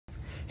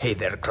Hey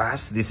there,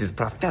 class. This is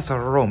Professor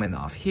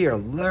Romanov here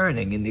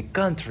learning in the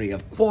country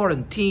of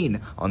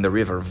quarantine on the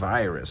river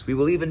Virus. We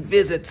will even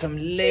visit some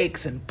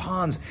lakes and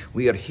ponds.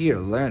 We are here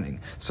learning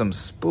some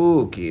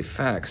spooky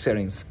facts,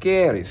 sharing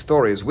scary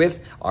stories with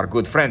our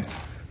good friend,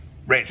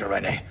 Ranger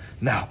Rene.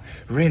 Now,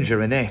 Ranger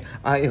Rene,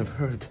 I have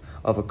heard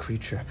of a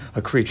creature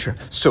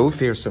so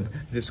fearsome.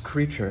 This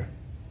creature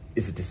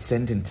is a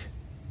descendant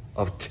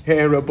of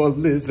terrible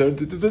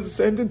lizard, it is a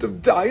descendant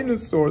of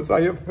dinosaurs.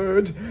 I have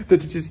heard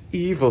that it is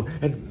evil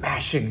and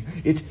mashing.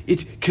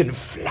 It can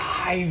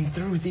fly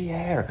through the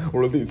air,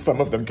 or at least some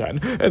of them can.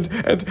 And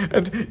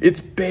its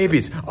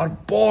babies are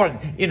born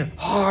in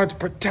hard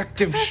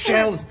protective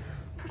shells.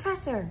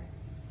 Professor,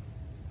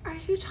 are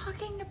you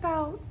talking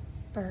about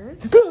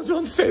birds? No,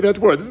 don't say that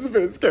word. This is a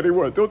very scary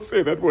word. Don't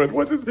say that word.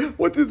 What is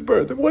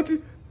bird? What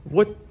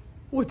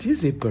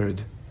is a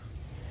bird?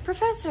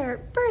 Professor,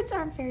 birds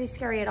aren't very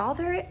scary at all.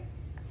 They're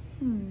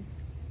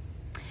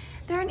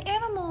an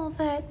animal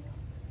that,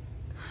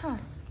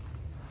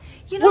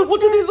 You know,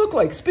 what do they look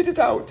like? Spit it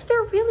out.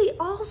 They're really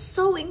all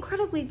so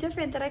incredibly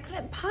different that I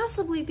couldn't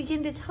possibly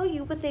begin to tell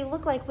you what they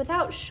look like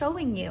without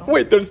showing you.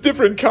 Wait, there's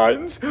different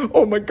kinds?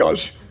 Oh my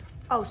gosh.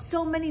 Oh,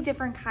 so many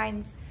different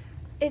kinds.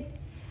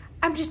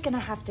 I'm just gonna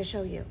have to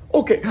show you.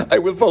 Okay, I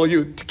will follow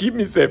you. To keep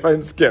me safe, I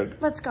am scared.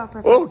 Let's go,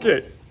 Professor.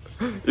 Okay.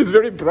 It's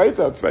very bright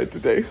outside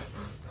today.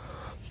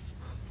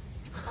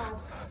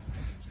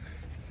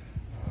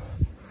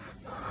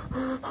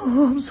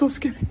 Oh, I'm so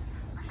scared.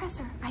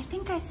 Professor, I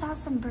think I saw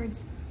some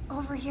birds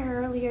over here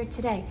earlier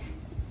today.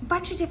 A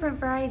bunch of different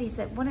varieties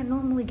that wouldn't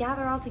normally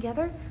gather all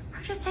together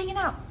are just hanging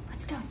out.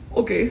 Let's go.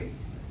 Okay.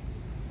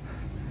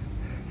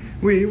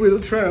 We will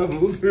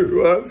travel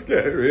to a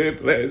scary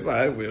place.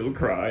 I will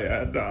cry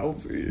and I'll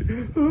see.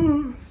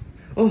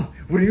 Oh,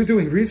 what are you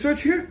doing?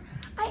 Research here?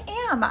 I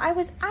am. I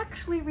was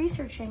actually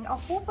researching a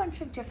whole bunch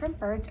of different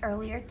birds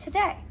earlier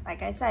today.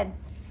 Like I said,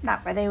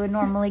 not where they would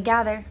normally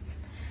gather.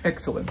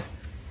 Excellent.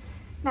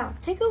 Now,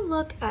 take a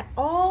look at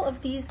all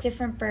of these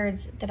different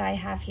birds that I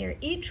have here.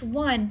 Each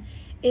one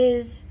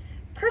is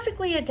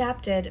perfectly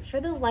adapted for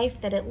the life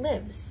that it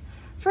lives.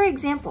 For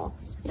example,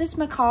 this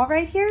macaw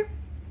right here,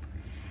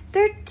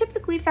 they're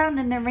typically found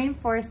in the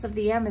rainforests of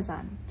the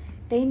Amazon.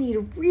 They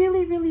need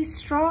really, really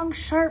strong,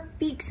 sharp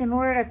beaks in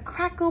order to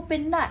crack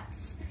open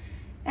nuts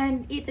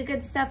and eat the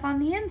good stuff on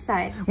the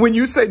inside. When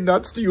you say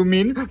nuts, do you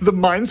mean the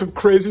minds of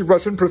crazy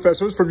Russian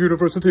professors from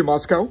University of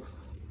Moscow?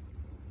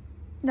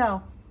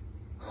 No.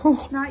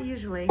 Oh. Not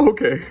usually.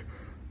 Okay.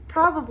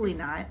 Probably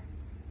not.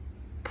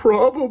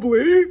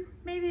 Probably?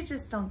 Maybe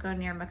just don't go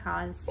near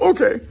macaws.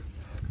 Okay.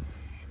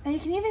 Now you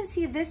can even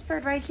see this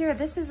bird right here.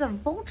 This is a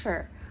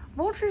vulture.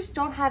 Vultures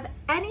don't have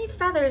any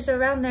feathers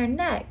around their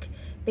neck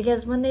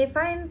because when they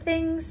find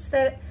things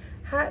that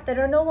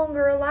are no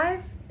longer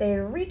alive, they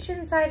reach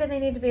inside and they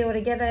need to be able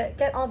to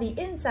get all the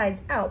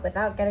insides out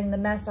without getting the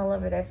mess all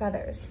over their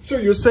feathers. So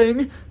you're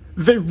saying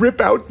they rip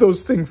out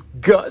those things'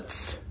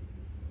 guts?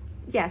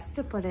 Yes,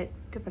 to put it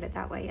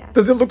that way, yes.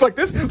 Does it look like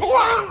this?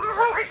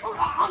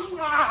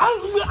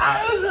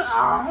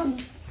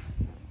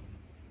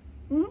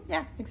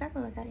 Yeah,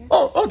 exactly like that, yeah.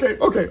 Oh,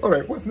 okay, all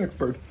right. What's the next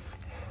bird?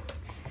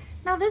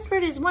 Now this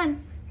bird is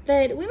one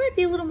that we might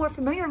be a little more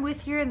familiar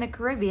with here in the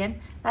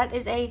Caribbean. That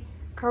is a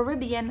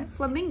Caribbean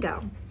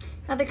flamingo.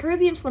 Now the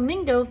Caribbean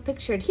flamingo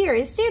pictured here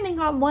is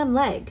standing on one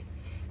leg.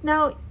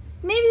 Now,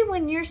 maybe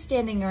when you're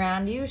standing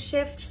around, you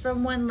shift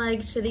from one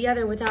leg to the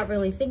other without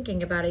really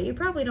thinking about it. You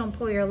probably don't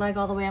pull your leg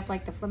all the way up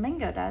like the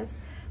flamingo does.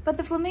 But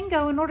the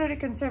flamingo, in order to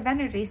conserve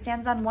energy,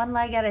 stands on one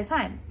leg at a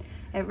time.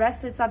 It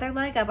rests its other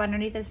leg up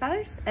underneath its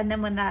feathers, and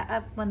then when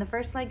the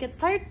first leg gets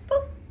tired,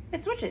 boop,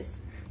 it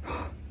switches.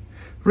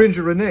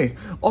 Ranger Rene,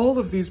 all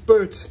of these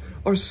birds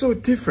are so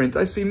different.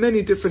 I see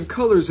many different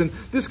colors, and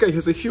this guy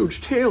has a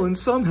huge tail, and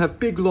some have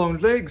big, long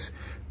legs.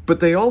 But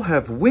they all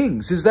have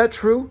wings. Is that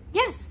true?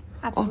 Yes,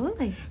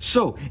 absolutely.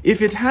 So,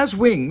 if it has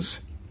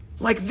wings,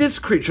 like this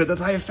creature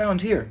that I have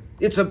found here,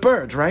 it's a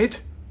bird,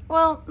 right?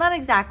 Well, not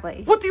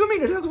exactly. What do you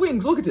mean it has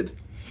wings? Look at it.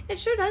 It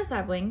sure does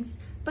have wings,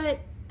 but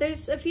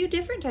there's a few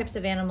different types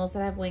of animals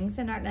that have wings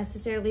and aren't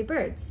necessarily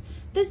birds.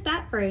 This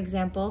bat, for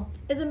example,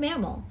 is a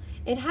mammal.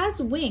 It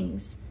has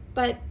wings,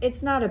 but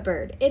it's not a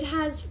bird. It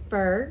has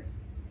fur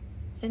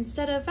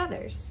instead of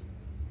feathers.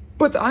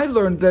 But I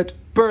learned that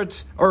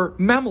birds or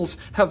mammals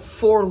have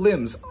 4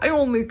 limbs. I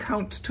only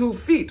count 2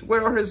 feet.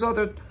 Where are his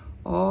other...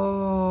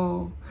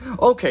 Oh.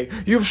 Okay,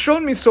 you've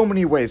shown me so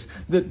many ways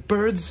that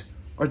birds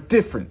are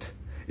different.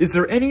 Is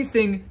there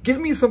anything... Give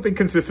me something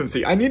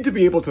consistency. I need to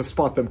be able to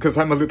spot them because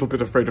I'm a little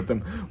bit afraid of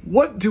them.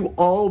 What do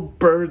all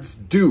birds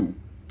do?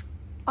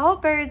 All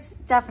birds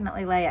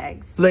definitely lay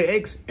eggs. Lay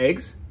eggs?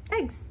 Eggs?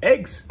 Eggs.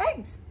 Eggs?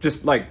 Eggs.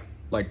 Just like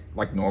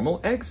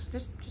normal eggs?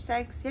 Just Just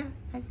eggs, yeah.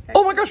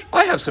 Oh my gosh,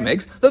 I have some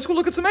eggs. Let's go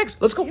look at some eggs.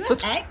 Let's go. You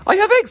have eggs? I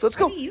have eggs. Let's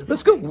go. How do you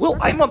Let's have go. eggs, Well,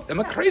 I'm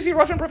Professor? a crazy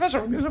Russian professor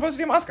from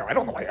University of Moscow. I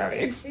don't know why I have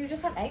eggs. Do you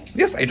just have eggs?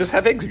 Yes, I just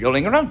have eggs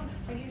yelling around.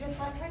 Are you just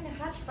not trying to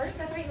hatch birds?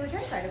 I thought you were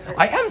terrified of birds.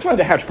 I am trying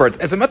to hatch birds.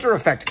 As a matter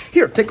of fact,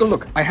 here, take a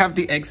look. I have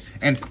the eggs,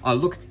 and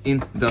look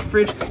in the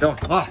fridge.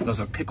 Those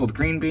are pickled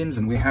green beans,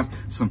 and we have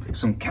some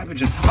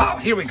cabbage. And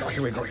here we go.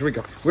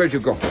 Where'd you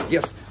go?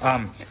 Yes.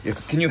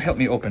 Yes. Can you help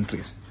me open,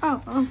 please? Oh.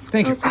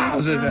 Thank you.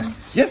 Okay,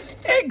 Yes,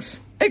 eggs.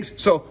 Eggs.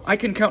 So I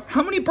can count.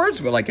 How many birds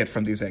will I get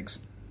from these eggs?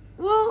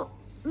 Well,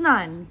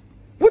 none.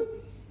 What?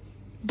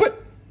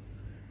 But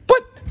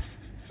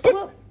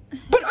Well,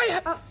 I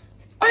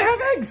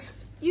have eggs.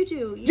 you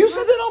do. You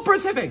said that all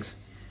birds have eggs.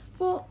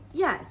 Well,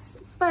 yes,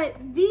 but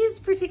these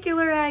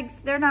particular eggs,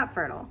 they're not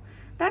fertile.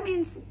 That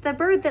means the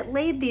bird that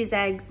laid these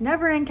eggs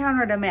never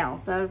encountered a male,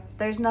 so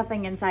there's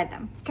nothing inside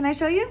them. Can I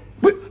show you?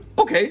 But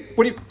okay,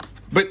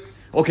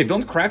 okay,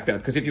 don't crack that,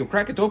 because if you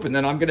crack it open,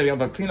 then I'm gonna be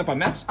able to clean up a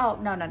mess. Oh,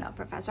 no,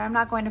 Professor. I'm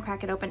not going to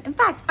crack it open. In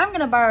fact, I'm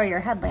going to borrow your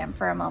headlamp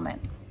for a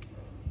moment.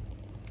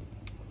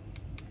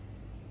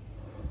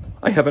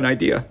 I have an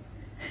idea.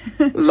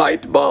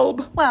 Light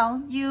bulb.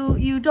 Well,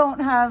 you don't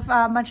have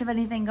much of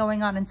anything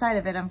going on inside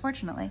of it,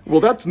 unfortunately.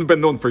 Well, that's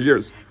been known for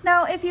years.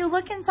 Now, if you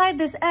look inside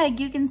this egg,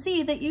 you can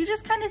see that you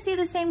just kind of see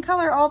the same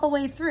color all the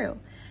way through.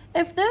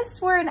 If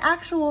this were an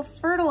actual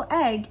fertile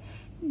egg,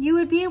 you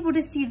would be able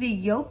to see the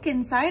yolk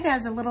inside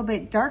as a little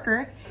bit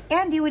darker,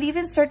 and you would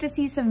even start to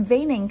see some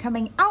veining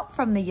coming out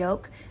from the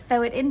yolk that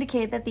would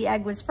indicate that the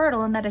egg was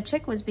fertile and that a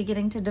chick was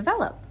beginning to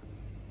develop.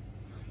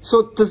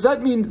 So does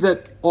that mean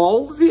that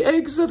all the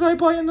eggs that I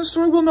buy in the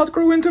store will not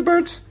grow into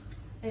birds?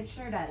 It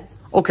sure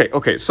does.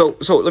 Okay, so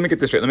let me get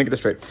this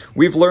straight.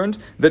 We've learned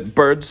that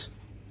birds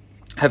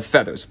have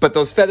feathers, but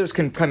those feathers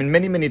can come in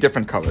many, many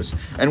different colors.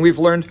 And we've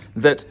learned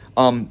that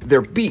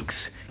their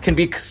beaks can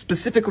be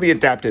specifically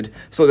adapted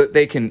so that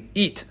they can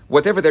eat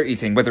whatever they're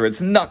eating, whether it's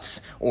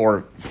nuts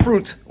or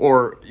fruit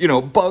or,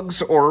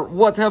 bugs or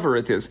whatever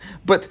it is.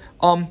 But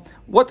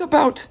what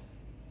about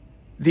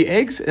the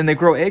eggs? And they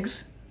grow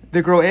eggs?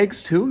 They grow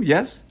eggs too,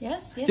 yes?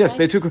 Yes,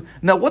 they do.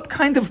 Now, what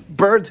kind of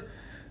bird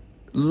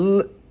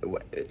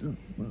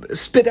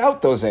spit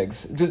out those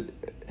eggs?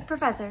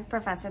 Professor,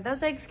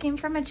 those eggs came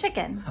from a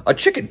chicken. A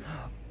chicken?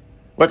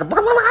 Like a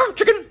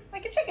chicken?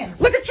 Like a chicken.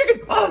 Like a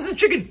chicken! Oh, it's a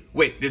chicken!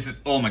 Wait,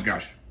 oh my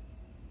gosh.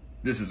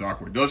 This is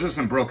awkward. Those are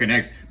some broken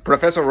eggs.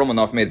 Professor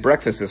Romanov made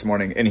breakfast this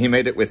morning, and he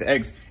made it with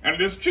eggs. And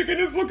this chicken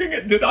is looking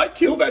at... Did I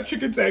kill that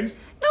chicken's eggs?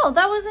 No,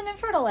 that was an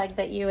infertile egg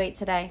that you ate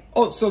today.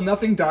 Oh, so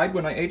nothing died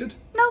when I ate it?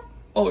 No.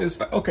 Oh, it's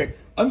fine. Okay,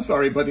 I'm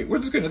sorry, buddy. We're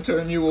just going to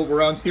turn you over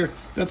around here.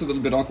 That's a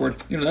little bit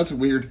awkward. That's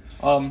weird.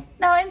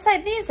 Now,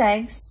 inside these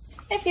eggs,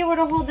 if you were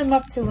to hold them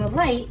up to a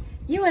light,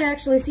 you would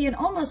actually see an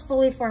almost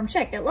fully formed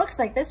chick. It looks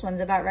like this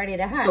one's about ready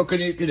to hatch. So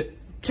can you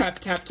tap,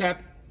 tap,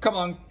 tap. Come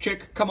on,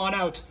 chick. Come on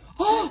out.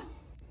 Oh,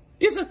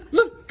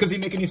 look. Does he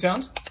make any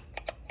sounds?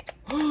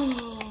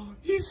 Oh,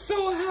 he's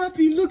so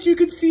happy. Look, you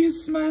can see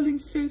his smiling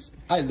face.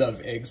 I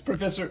love eggs.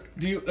 Professor,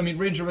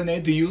 Ranger Renee,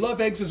 do you love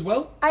eggs as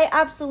well? I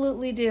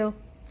absolutely do.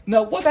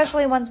 Now,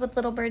 especially ones with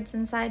little birds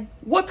inside.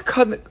 What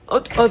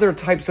other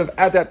types of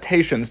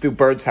adaptations do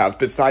birds have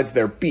besides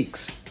their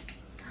beaks?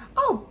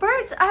 Oh,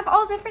 birds have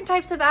all different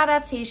types of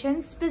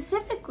adaptations.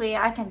 Specifically,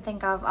 I can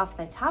think of off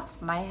the top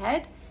of my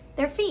head,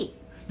 their feet.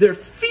 Their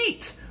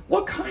feet?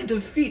 What kind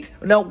of feet?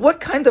 Now,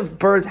 what kind of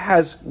bird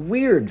has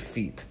weird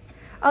feet?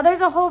 Oh,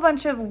 there's a whole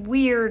bunch of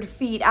weird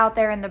feet out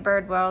there in the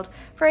bird world.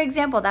 For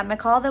example, that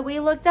macaw that we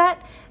looked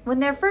at, when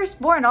they're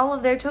first born, all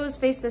of their toes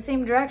face the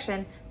same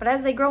direction. But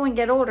as they grow and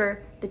get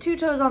older, the two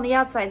toes on the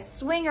outside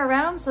swing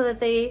around so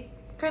that they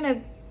kind of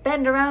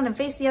bend around and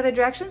face the other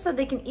direction so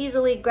they can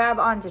easily grab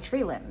onto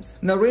tree limbs.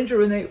 Now, Ranger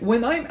Renee,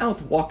 when I'm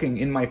out walking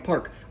in my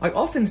park, I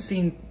often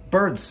see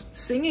birds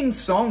singing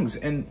songs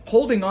and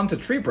holding onto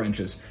tree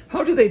branches.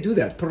 How do they do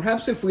that?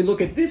 Perhaps if we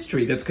look at this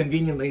tree that's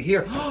conveniently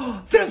here.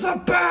 Oh, there's a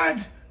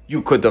bird!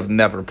 You could have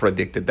never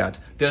predicted that.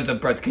 There's a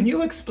bird. Can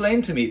you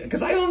explain to me?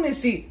 Because I only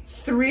see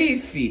 3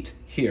 feet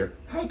here.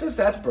 How does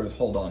that bird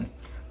hold on?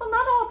 Well,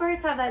 not all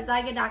birds have that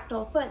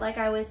zygodactyl foot like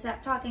I was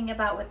talking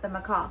about with the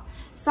macaw.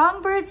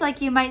 Songbirds,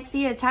 like you might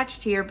see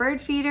attached to your bird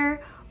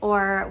feeder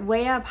or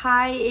way up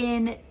high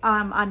in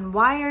on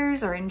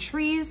wires or in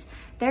trees,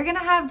 they're going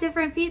to have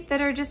different feet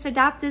that are just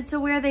adapted to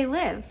where they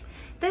live.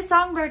 This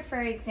songbird,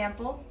 for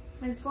example,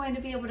 is going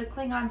to be able to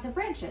cling onto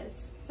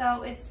branches.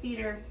 So its feet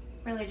are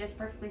really just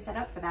perfectly set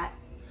up for that.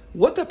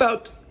 What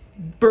about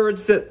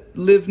birds that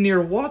live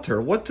near water?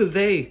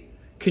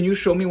 Can you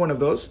show me one of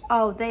those?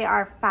 Oh, they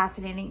are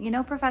fascinating.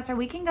 Professor,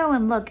 we can go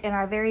and look in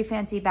our very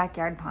fancy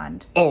backyard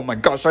pond. Oh my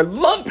gosh, I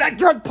love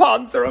backyard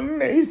ponds. They're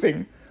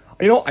amazing.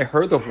 I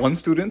heard of one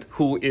student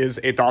who is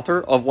a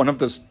daughter of one of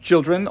the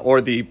children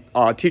or the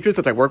teachers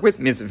that I work with,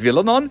 Miss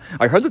Villanon.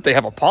 I heard that they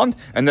have a pond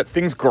and that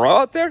things grow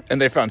out there and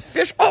they found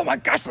fish. Oh my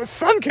gosh, the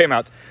sun came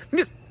out.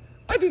 Miss,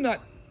 I do not,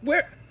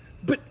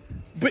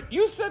 but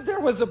you said there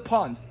was a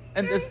pond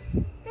and there's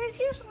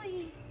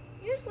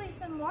usually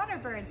some water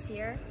birds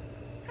here.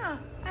 Huh,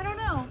 I don't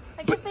know.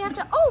 I guess they have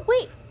to, oh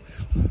wait.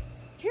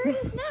 here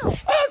it is now.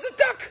 Oh, it's a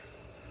duck!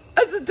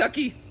 It's a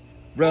ducky.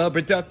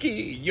 Rubber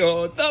ducky,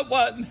 you're the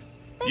one.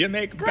 You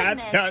make bad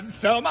times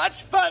so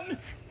much fun.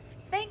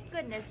 Thank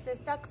goodness this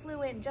duck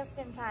flew in just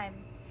in time.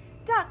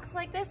 Ducks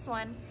like this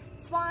one,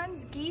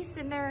 swans, geese,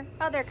 and their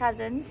other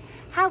cousins,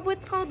 have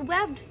what's called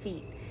webbed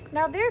feet.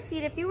 Now their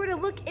feet, if you were to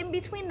look in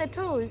between the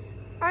toes,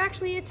 are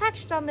actually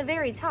attached on the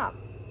very top.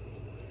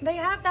 They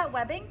have that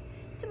webbing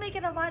to make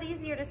it a lot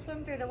easier to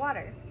swim through the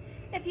water.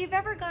 If you've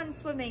ever gone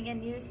swimming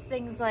and used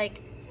things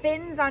like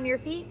fins on your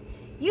feet,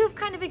 you've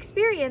kind of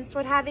experienced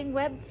what having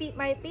webbed feet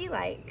might be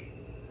like.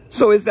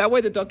 So is that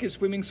why the duck is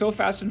swimming so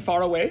fast and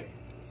far away?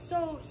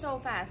 So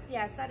fast.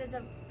 Yes, that is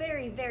a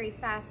very, very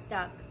fast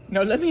duck.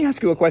 Now let me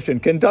ask you a question.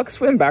 Can ducks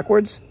swim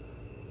backwards?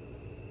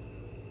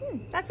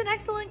 That's an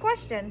excellent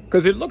question.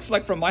 Because it looks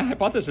like from my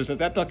hypothesis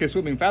that duck is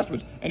swimming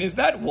fastwards. And is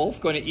that wolf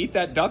going to eat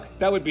that duck?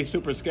 That would be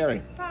super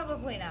scary.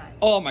 Probably not.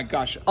 Oh my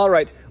gosh. All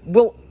right.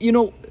 Well, you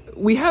know,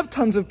 we have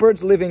tons of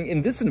birds living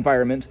in this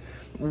environment.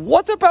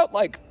 What about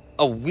like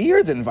a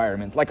weird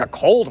environment, like a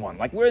cold one?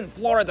 Like we're in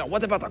Florida.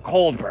 What about a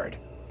cold bird?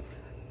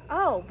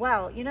 Oh,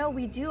 well, you know,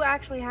 we do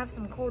actually have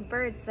some cold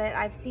birds that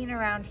I've seen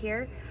around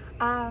here.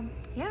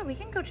 Yeah, we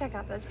can go check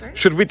out those birds.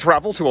 Should we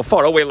travel to a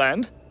faraway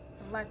land?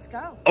 Let's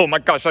go. Oh my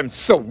gosh, I'm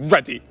so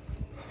ready.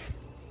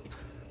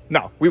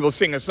 Now, we will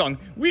sing a song.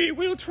 We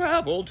will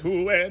travel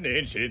to an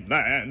ancient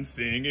land,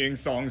 singing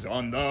songs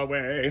on the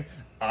way.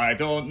 I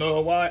don't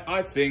know why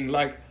I sing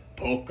like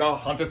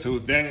Pocahontas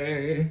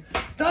today.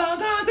 Da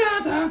da da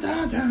da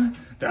da da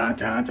da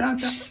da da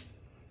da.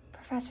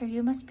 Professor,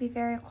 you must be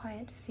very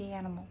quiet to see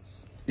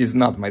animals. Is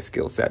not my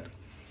skill set.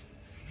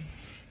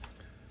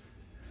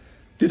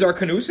 Did our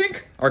canoe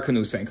sink? Our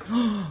canoe sank.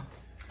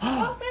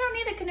 Oh, we don't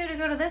need a canoe to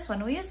go to this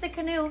one. We used a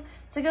canoe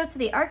to go to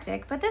the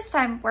Arctic, but this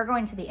time we're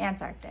going to the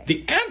Antarctic.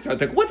 The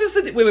Antarctic? What is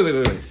the...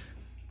 Wait.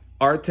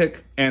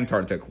 Arctic,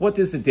 Antarctic. What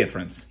is the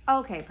difference?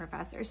 Okay,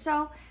 Professor.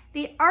 So,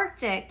 the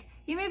Arctic,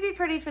 you may be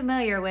pretty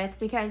familiar with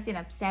because, you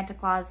know, Santa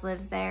Claus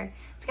lives there.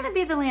 It's going to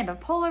be the land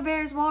of polar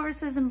bears,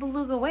 walruses, and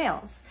beluga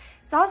whales.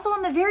 It's also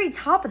on the very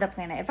top of the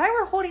planet. If I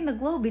were holding the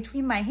globe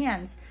between my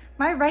hands,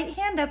 my right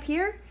hand up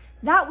here,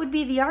 that would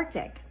be the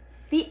Arctic.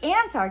 The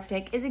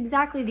Antarctic is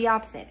exactly the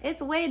opposite.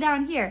 It's way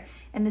down here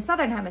in the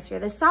southern hemisphere,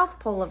 the south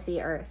pole of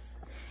the Earth.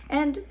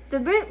 And the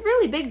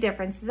really big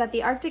difference is that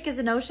the Arctic is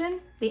an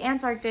ocean, the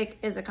Antarctic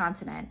is a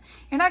continent.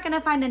 You're not going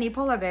to find any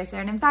polar bears there.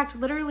 And in fact,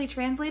 literally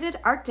translated,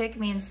 Arctic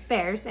means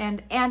bears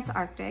and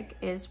Antarctic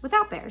is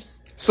without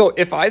bears. So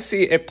if I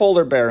see a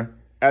polar bear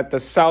at the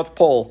South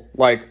Pole,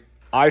 like,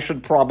 I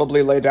should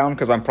probably lay down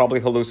because I'm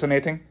probably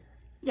hallucinating?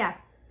 Yeah,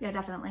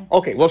 definitely.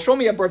 Okay, well, show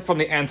me a bird from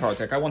the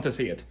Antarctic. I want to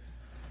see it.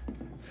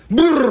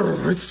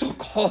 Brrr, it's so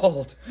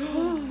cold.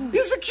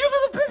 It's a cute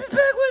little baby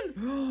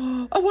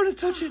penguin. I want to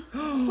touch it.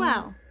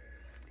 Well,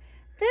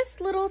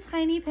 this little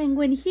tiny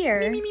penguin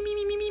here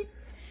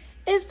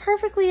is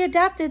perfectly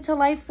adapted to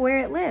life where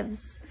it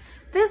lives.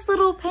 This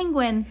little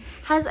penguin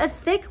has a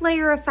thick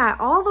layer of fat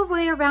all the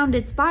way around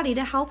its body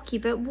to help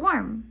keep it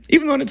warm.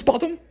 Even on its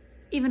bottom?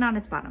 Even on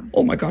its bottom.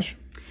 Oh my gosh.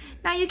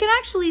 Now you can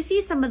actually see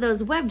some of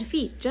those webbed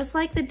feet, just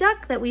like the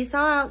duck that we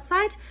saw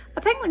outside.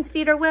 A penguin's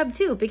feet are webbed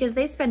too because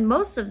they spend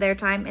most of their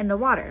time in the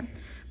water.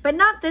 But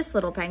not this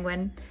little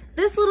penguin.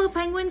 This little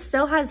penguin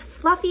still has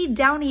fluffy,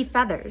 downy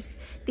feathers.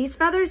 These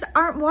feathers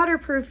aren't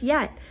waterproof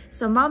yet,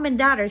 so mom and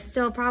dad are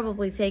still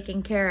probably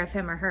taking care of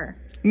him or her.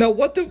 Now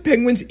what do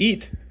penguins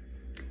eat?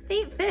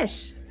 They eat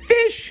fish.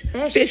 Fish?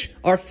 Fish.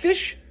 Are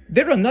fish,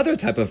 they're another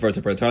type of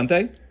vertebrate, aren't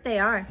they? They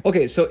are.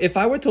 Okay, so if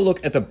I were to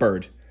look at the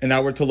bird and I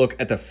were to look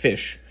at the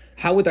fish,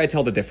 how would I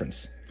tell the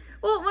difference?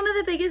 Well, one of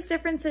the biggest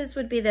differences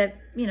would be that,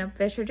 you know,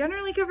 fish are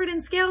generally covered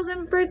in scales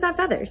and birds have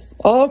feathers.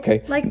 Oh,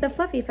 okay. Like the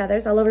fluffy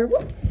feathers all over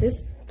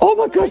this. Oh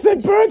my gosh,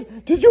 that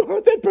bird! Did you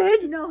hurt that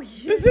bird? No,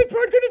 Is that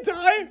bird gonna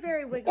die? It's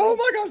very wiggly. Oh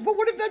my gosh, but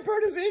what if that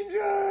bird is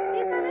injured?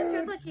 He's not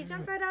injured. Look, he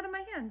jumped right out of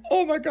my hands.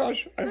 Oh my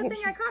gosh. Good thing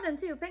I caught him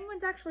too.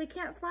 Penguins actually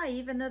can't fly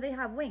even though they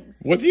have wings.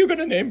 What are you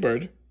gonna name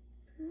bird?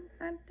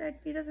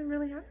 He doesn't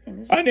really have a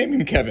name. I name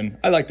him Kevin.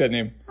 I like that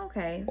name.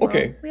 Okay.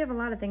 Okay. Well, we have a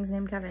lot of things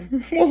named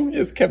Kevin. Well,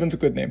 yes, Kevin's a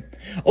good name.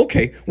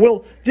 Okay,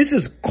 well, this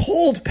is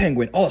cold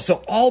penguin. Oh,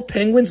 so all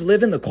penguins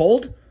live in the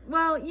cold?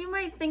 Well, you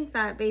might think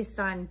that based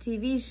on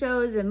TV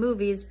shows and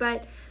movies,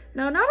 but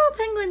no, not all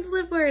penguins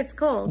live where it's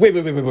cold. Wait.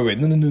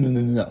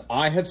 No.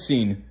 I have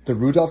seen the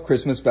Rudolph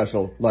Christmas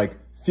special like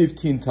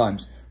 15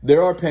 times.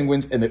 There are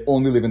penguins and they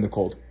only live in the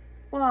cold.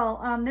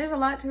 Well, there's a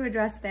lot to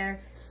address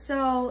there.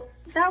 So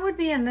that would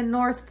be in the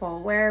North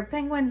Pole, where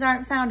penguins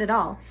aren't found at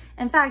all.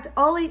 In fact,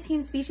 all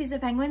 18 species of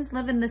penguins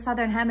live in the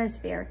Southern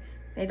Hemisphere.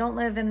 They don't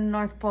live in the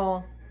North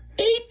Pole.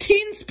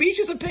 18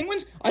 species of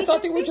penguins? I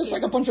thought they were just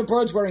like a bunch of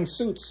birds wearing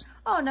suits.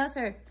 Oh, no,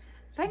 sir.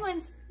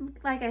 Penguins,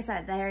 like I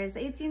said, there's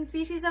 18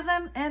 species of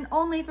them, and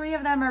only 3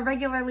 of them are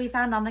regularly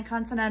found on the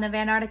continent of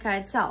Antarctica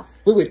itself.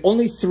 Wait,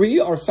 only 3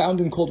 are found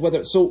in cold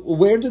weather. So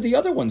where do the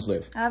other ones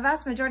live? A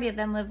vast majority of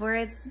them live where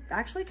it's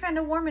actually kind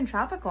of warm and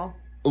tropical.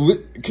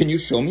 Can you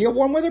show me a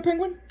warm weather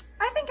penguin?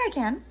 I think I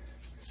can.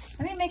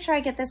 Let me make sure I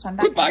get this one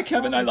back. Goodbye,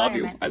 Kevin. I love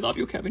you. I love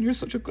you, Kevin. You're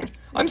such a good...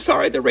 I'm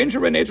sorry the Ranger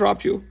Renee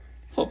dropped you.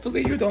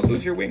 Hopefully you don't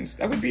lose your wings.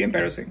 That would be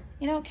embarrassing.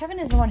 You know, Kevin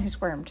is the one who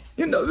squirmed.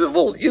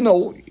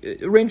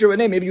 Ranger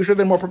Renee, maybe you should have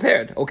been more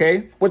prepared,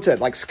 okay? What's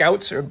that, like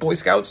Scouts or Boy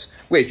Scouts?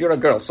 Wait, you're a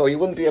girl, so you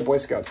wouldn't be a Boy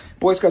Scout.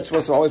 Boy Scouts are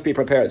supposed to always be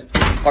prepared.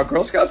 Are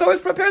Girl Scouts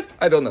always prepared?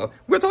 I don't know.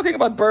 We're talking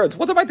about birds.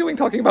 What am I doing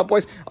talking about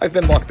boys? I've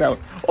been locked out.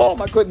 Oh,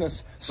 my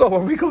goodness. So are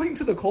we going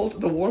to the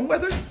warm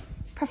weather?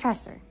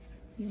 Professor,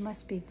 you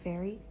must be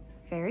very,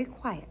 very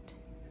quiet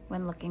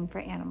when looking for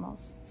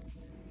animals.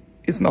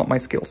 It's not my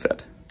skill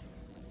set.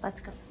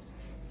 Let's go.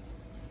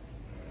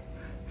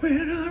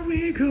 Where are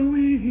we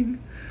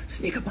going?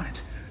 Sneak up on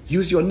it.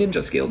 Use your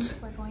ninja skills.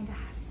 We're going to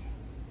have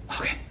to.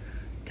 Okay.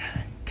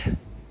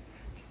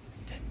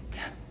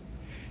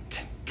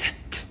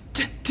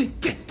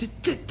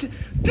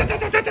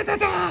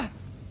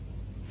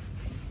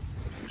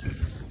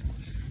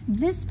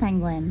 This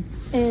penguin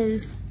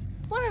is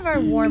one of our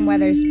warm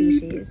weather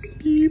species.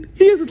 He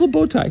has a little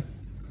bow tie.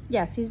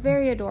 Yes, he's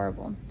very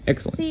adorable.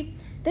 Excellent. See,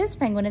 this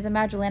penguin is a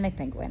Magellanic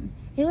penguin.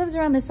 He lives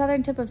around the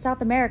southern tip of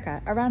South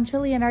America, around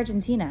Chile and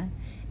Argentina.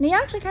 And he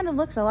actually kind of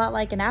looks a lot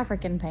like an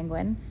African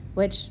penguin,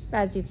 which,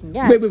 as you can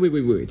guess...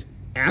 Wait.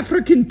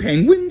 African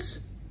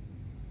penguins?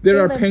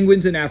 There are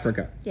penguins in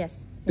Africa?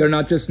 Yes. They're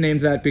not just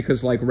named that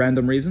because, like,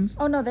 random reasons?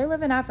 Oh, no, they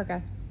live in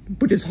Africa.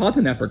 But it's hot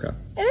in Africa.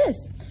 It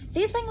is.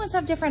 These penguins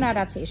have different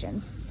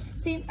adaptations.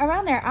 See,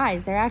 around their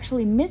eyes, they're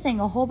actually missing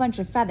a whole bunch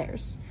of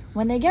feathers.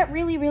 When they get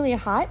really, really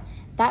hot,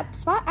 that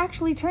spot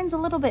actually turns a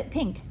little bit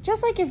pink.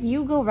 Just like if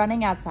you go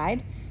running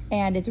outside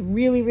and it's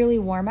really, really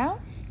warm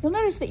out, you'll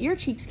notice that your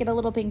cheeks get a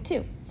little pink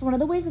too. It's one of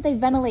the ways that they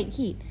ventilate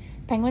heat.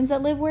 Penguins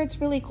that live where it's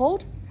really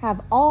cold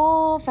have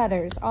all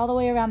feathers all the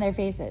way around their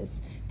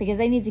faces because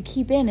they need to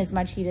keep in as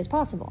much heat as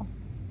possible.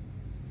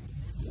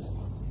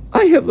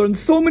 I have learned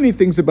so many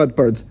things about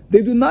birds.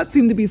 They do not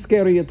seem to be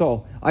scary at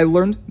all. I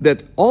learned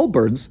that all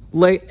birds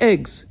lay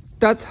eggs.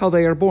 That's how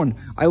they are born.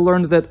 I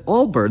learned that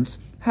all birds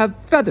have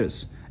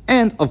feathers.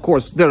 And, of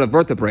course, they're a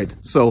vertebrate,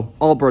 so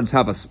all birds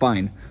have a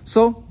spine.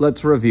 So,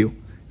 let's review.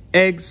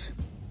 Eggs,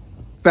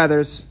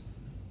 feathers,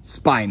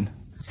 spine.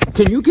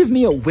 Can you give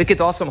me a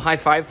wicked awesome high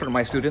five for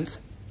my students?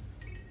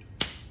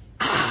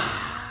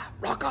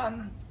 Rock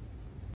on!